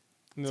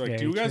 And they're like,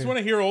 "Do you very guys true. want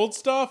to hear old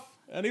stuff?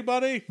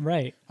 Anybody?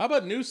 Right. How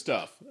about new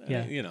stuff?"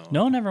 Yeah. No.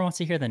 No one ever wants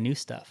to hear the new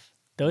stuff.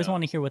 They always No.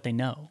 want to hear what they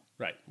know,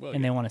 Right. Well,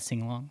 and yeah. they want to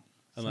sing along.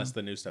 Unless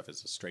the new stuff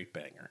is a straight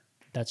banger,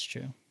 That's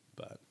true.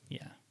 but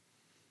Yeah.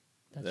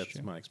 that's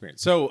true. my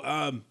experience.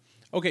 So,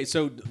 okay,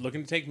 so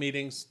looking to take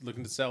meetings,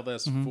 looking to sell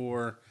this Mm-hmm.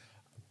 for,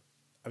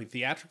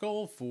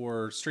 theatrical,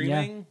 for Yeah.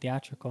 streaming.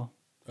 Theatrical.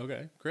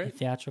 Okay, great.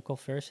 Theatrical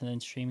first and then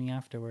streaming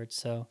afterwards.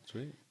 So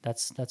Sweet.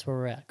 that's where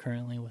we're at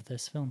currently with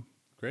this film.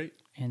 Great.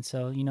 And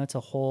so, it's a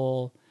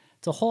whole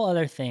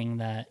other thing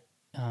that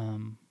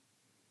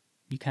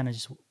you kind of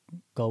just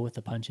go with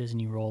the punches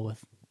and you roll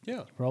with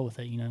Yeah.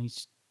 it, you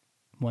just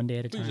one day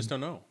at a But time. you just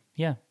don't know.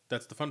 Yeah.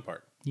 That's the fun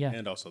part. Yeah.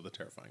 And also the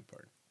terrifying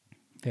part.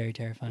 Very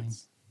terrifying.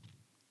 It's-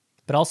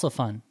 But also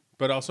fun.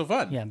 But also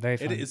fun. Yeah, very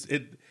fun.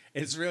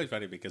 It's really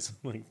funny because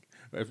like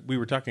we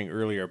were talking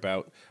earlier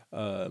about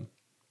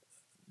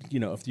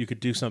if you could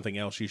do something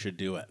else, you should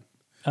do it.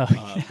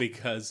 Oh,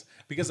 Because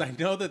I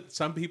know that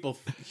some people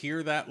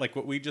hear that, like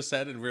what we just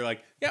said, and we're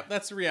like, yep,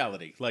 that's the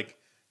reality. Like,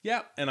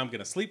 yeah, and I'm going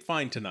to sleep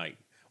fine tonight.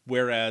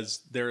 Whereas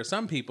there are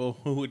some people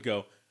who would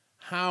go,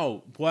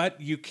 how?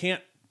 What? You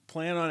can't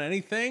plan on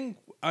anything?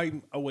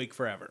 I'm awake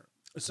forever.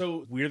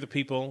 So we're the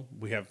people.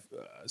 We have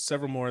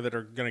several more that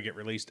are going to get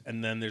released,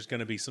 and then there's going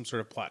to be some sort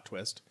of plot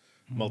twist,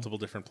 multiple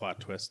different plot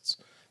twists.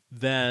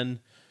 Then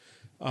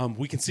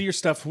we can see your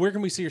stuff. Where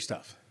can we see your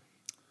stuff?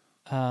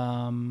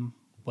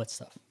 what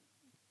stuff?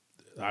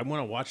 I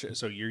want to watch it.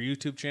 So your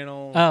YouTube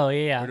channel. Oh,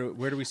 yeah.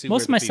 Where do we see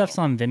Most of We're my the stuff's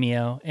People? on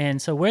Vimeo.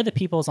 And so Where the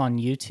People's on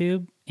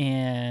YouTube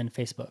and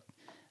Facebook.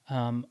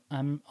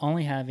 I'm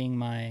only having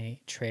my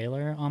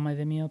trailer on my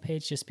Vimeo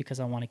page just because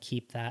I want to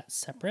keep that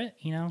separate,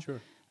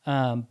 Sure.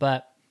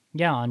 But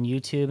yeah, on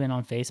YouTube and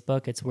on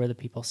Facebook, it's Where the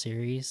People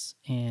series,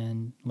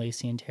 and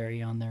Lacey and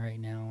Terry on there right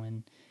now.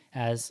 And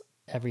as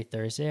every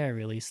Thursday, I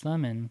release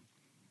them, and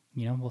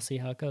we'll see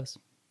how it goes.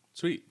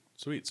 Sweet.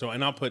 So,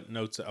 and I'll put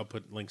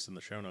links in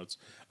the show notes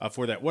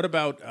for that. What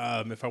about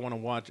if I want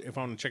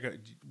to check out,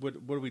 what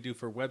do we do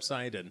for a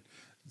website and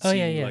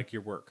see like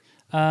your work?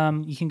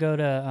 You can go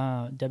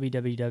to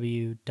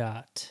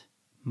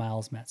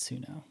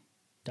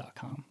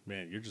www.milesmatsuno.com.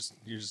 Man, you're just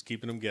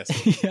keeping them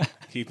guessing. Yeah.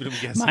 Keeping them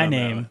guessing. My on that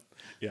name. one.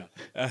 Yeah,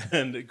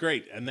 and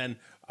great. And then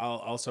I'll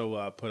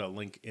also put a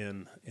link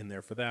in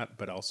there for that,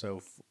 but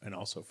also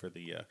for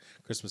the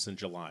Christmas in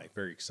July.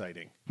 Very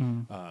exciting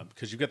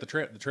because you've got the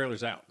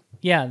trailer's out.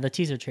 Yeah, the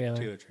teaser trailer.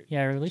 Trailer.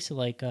 Yeah, I released it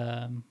like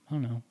I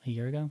don't know, a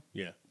year ago.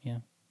 Yeah, Yeah,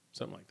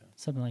 something like that.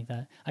 something like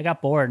that. I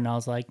got bored and I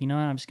was like,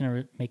 I'm just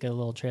gonna make a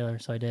little trailer.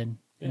 So I did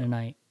in a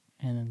night,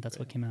 and then that's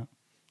what came out.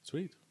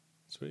 Sweet.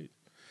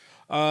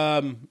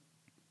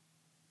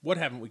 What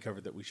haven't we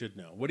covered that we should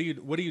know? What are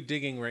you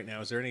digging right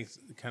now? Is there any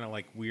kind of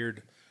like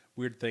weird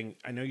thing?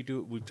 I know you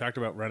do. We've talked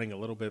about running a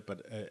little bit,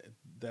 but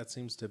that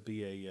seems to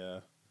be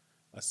a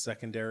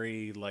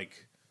secondary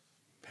like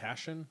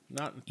passion.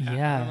 I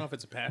don't know if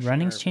it's a passion.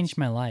 Running's or if changed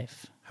my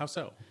life. How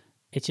so?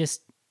 It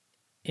just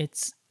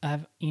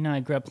I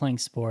grew up playing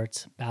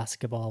sports.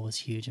 Basketball was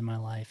huge in my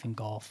life, and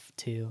golf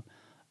too.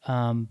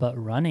 But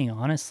running,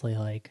 honestly,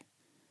 like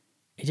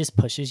it just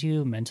pushes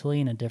you mentally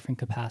in a different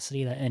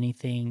capacity than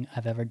anything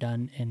I've ever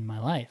done in my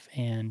life.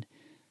 And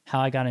how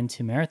I got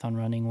into marathon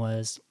running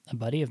was a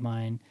buddy of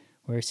mine.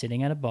 We were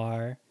sitting at a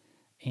bar,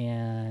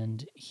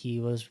 and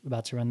he was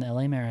about to run the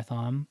LA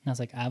Marathon. And I was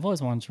like, I've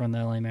always wanted to run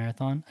the LA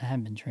Marathon. I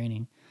hadn't been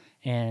training,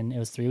 and it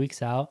was 3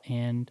 weeks out,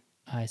 and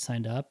I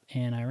signed up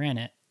and I ran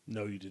it.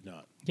 No, you did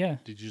not. Yeah.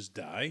 Did you just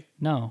die?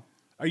 No.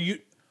 Are you?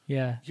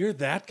 Yeah. You're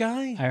that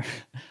guy?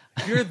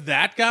 I You're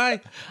that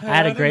guy?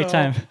 had a great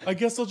time. I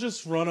guess I'll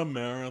just run a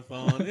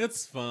marathon.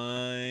 It's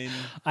fine.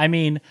 I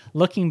mean,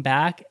 looking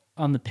back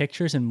on the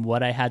pictures and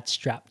what I had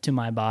strapped to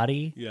my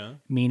body, Yeah.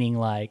 meaning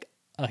like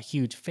a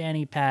huge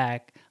fanny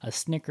pack, a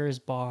Snickers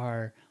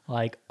bar,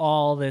 like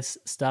all this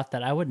stuff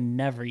that I would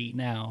never eat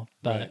now.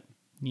 But,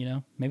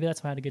 Right. Maybe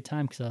that's why I had a good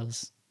time, because I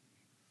was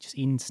just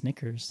eating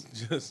Snickers.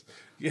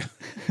 Yeah.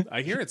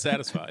 I hear it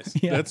satisfies.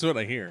 Yeah. That's what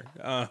I hear.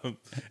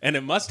 And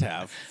it must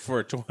have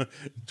for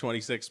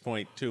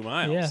 26.2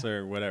 miles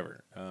or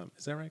whatever.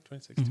 Is that right?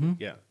 26.2? Mm-hmm.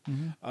 Yeah.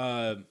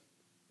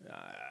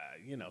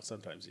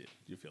 Sometimes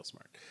you feel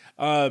smart.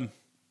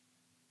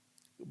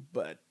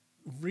 But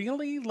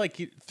really,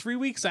 like 3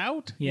 weeks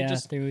out? You Yeah,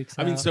 3 weeks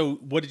I mean, out. so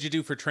what did you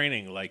do for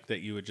training? Like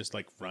that you would just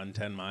like run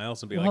 10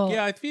 miles and be Well- like,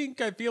 yeah, I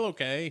think I feel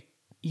okay.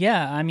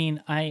 Yeah, I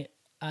mean, I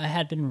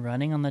had been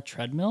running on the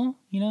treadmill,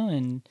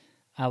 and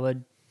I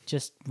would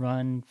just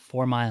run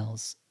 4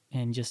 miles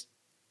and just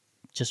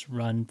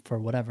run for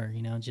whatever,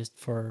 just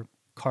for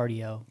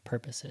cardio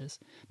purposes.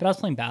 But I was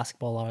playing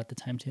basketball a lot at the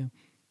time too.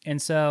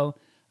 And so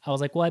I was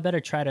like, well, I better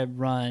try to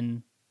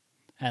run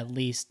at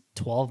least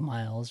 12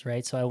 miles,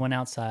 right? So I went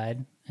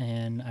outside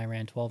and I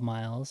ran 12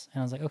 miles,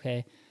 and I was like,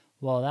 okay,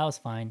 well, that was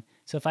fine.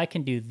 So if I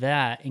can do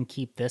that and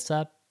keep this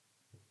up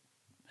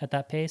at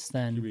that pace,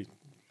 then You'd be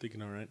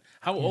thinking, all right.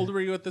 How old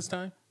were you at this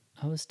time?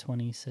 I was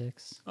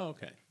 26. Oh,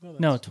 okay. Well,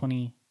 No,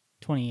 28.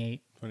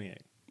 28.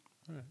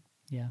 All right.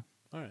 Yeah.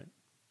 All right.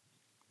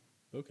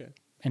 Okay.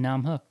 And now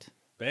I'm hooked.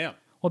 Bam.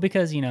 Well,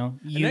 because, And now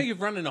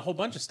you've run in a whole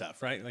bunch of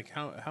stuff, right? Like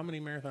how many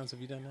marathons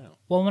have you done now?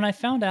 well, when I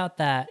found out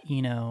that,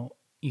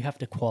 you have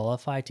to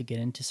qualify to get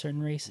into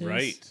certain races.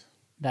 Right.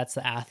 That's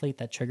the athlete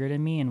that triggered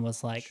in me and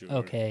was like, Sure.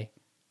 okay,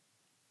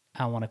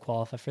 I want to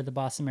qualify for the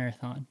Boston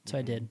Marathon. So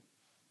I did.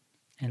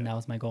 And that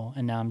was my goal.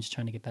 And now I'm just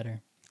trying to get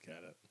better.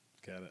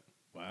 Got it.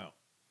 Wow.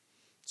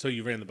 So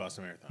you ran the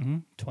Boston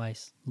Marathon.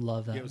 Twice.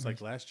 Love that. Yeah, it was like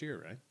last year,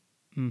 right?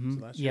 Mhm. Was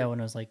it last Yeah, year? when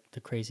it was like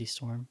the crazy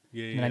storm.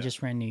 Yeah, And then I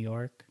just ran New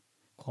York,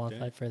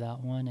 qualified Okay. for that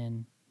one,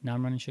 and now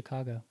I'm running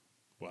Chicago.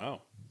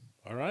 Wow.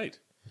 All right.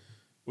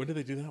 When did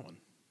they do that one?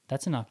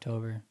 That's in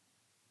October.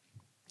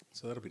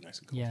 So that'll be nice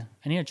and cool. Yeah.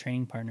 I need a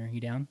training partner.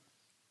 You down?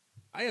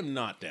 I am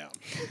not down.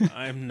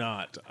 I am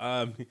not.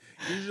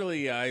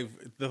 Usually,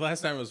 the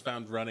last time I was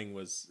found running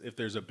was if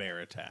there's a bear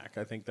attack.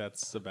 I think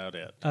that's about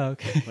it. Oh,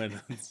 okay. I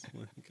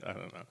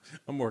don't know.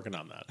 I'm working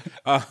on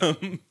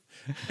that.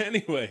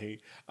 Anyway,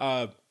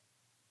 all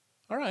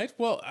right.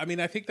 Well, I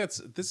mean, I think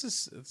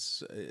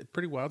it's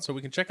pretty wild. So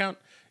we can check out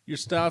your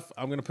stuff.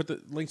 I'm going to put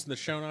the links in the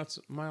show notes.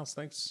 Miles,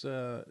 thanks.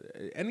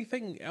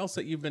 Anything else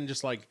that you've been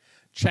just like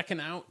checking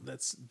out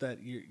that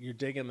you're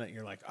digging, that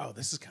you're like, oh,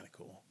 this is kind of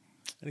cool?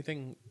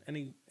 Anything?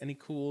 Any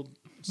cool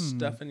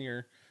stuff in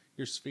your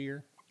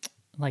sphere?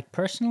 Like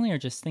personally, or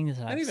just things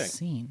that Anything. I've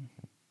seen?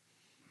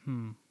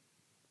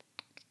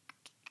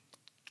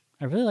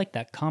 I really like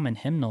that common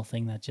hymnal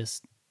thing that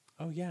just,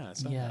 Oh yeah, I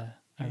saw yeah, that.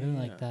 I really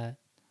like that.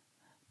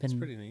 It's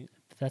pretty neat.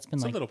 That's been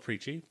It's like, a little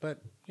preachy, but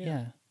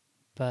yeah,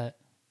 but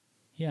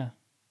yeah,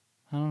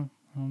 I don't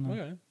know.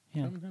 Okay.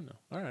 Yeah. No.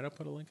 All right, I'll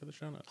put a link in the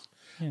show notes.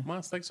 Yeah.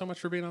 Miles, thanks so much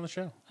for being on the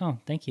show. Oh,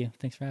 thank you.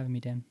 Thanks for having me,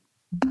 Dan.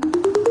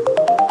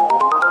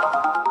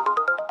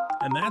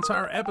 And that's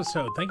our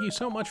episode. Thank you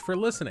so much for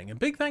listening. And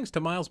big thanks to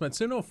Miles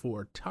Matsuno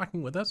for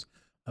talking with us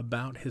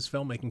about his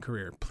filmmaking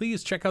career.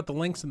 Please check out the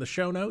links in the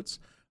show notes.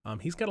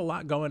 He's got a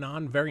lot going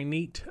on, very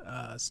neat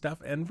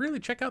stuff. And really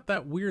check out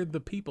that We're the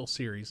People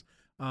series.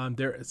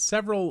 There are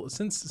several,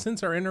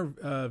 since our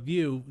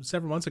interview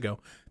several months ago,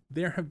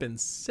 there have been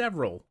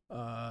several,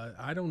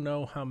 I don't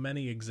know how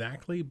many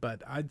exactly,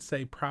 but I'd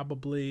say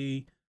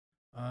probably,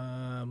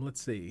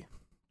 let's see,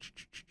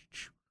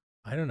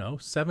 I don't know,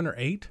 7 or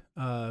 8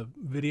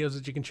 videos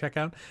that you can check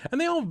out. And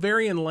they all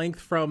vary in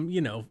length from,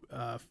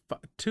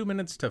 2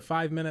 minutes to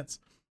 5 minutes,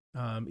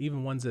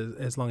 even ones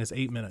as long as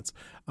 8 minutes.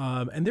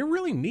 And they're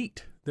really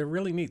neat.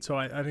 So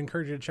I'd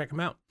encourage you to check them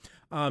out.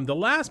 The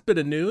last bit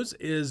of news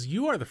is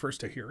you are the first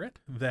to hear it,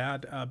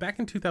 that back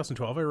in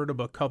 2012, I wrote a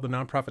book called The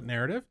Nonprofit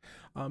Narrative.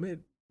 It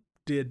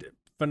did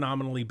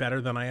phenomenally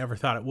better than I ever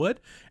thought it would.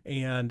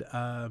 And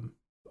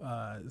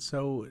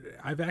so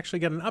I've actually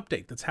got an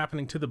update that's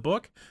happening to the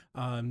book.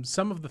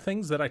 Some of the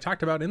things that I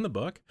talked about in the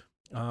book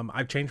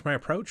I've changed my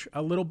approach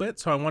a little bit,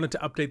 so I wanted to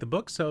update the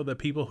book so the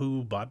people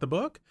who bought the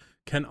book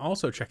can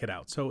also check it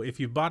out. So if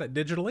you've bought it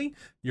digitally,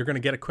 you're going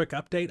to get a quick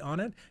update on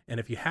it. And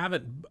if you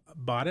haven't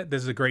bought it,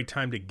 this is a great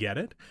time to get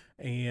it.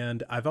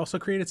 And I've also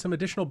created some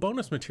additional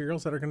bonus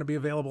materials that are going to be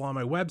available on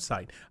my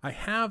website. I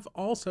have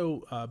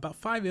also about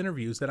 5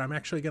 interviews that I'm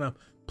actually going to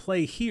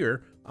play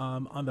here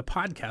on the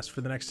podcast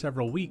for the next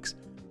several weeks.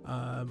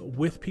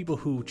 With people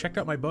who checked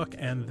out my book,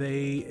 and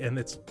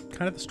it's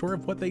kind of the story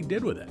of what they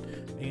did with it.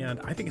 And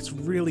I think it's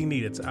really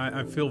neat.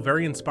 I feel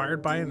very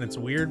inspired by it, and it's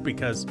weird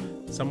because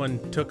someone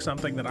took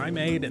something that I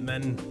made and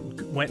then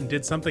went and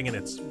did something, and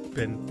it's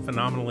been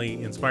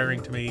phenomenally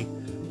inspiring to me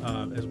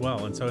as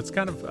well. And so it's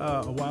kind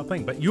of a wild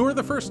thing, but you're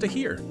the first to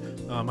hear.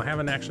 I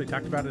haven't actually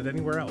talked about it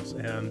anywhere else,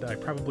 and I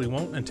probably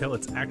won't until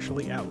it's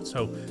actually out.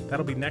 So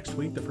that'll be next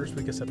week, the first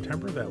week of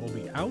September, that will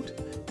be out.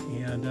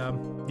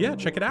 And yeah,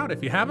 check it out.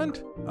 If you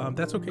haven't,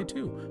 that's okay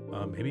too.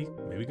 Maybe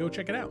go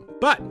check it out.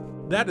 But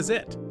that is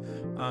it.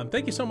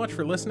 Thank you so much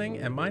for listening.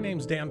 And my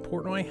name's Dan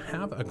Portnoy.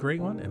 Have a great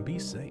one and be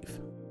safe.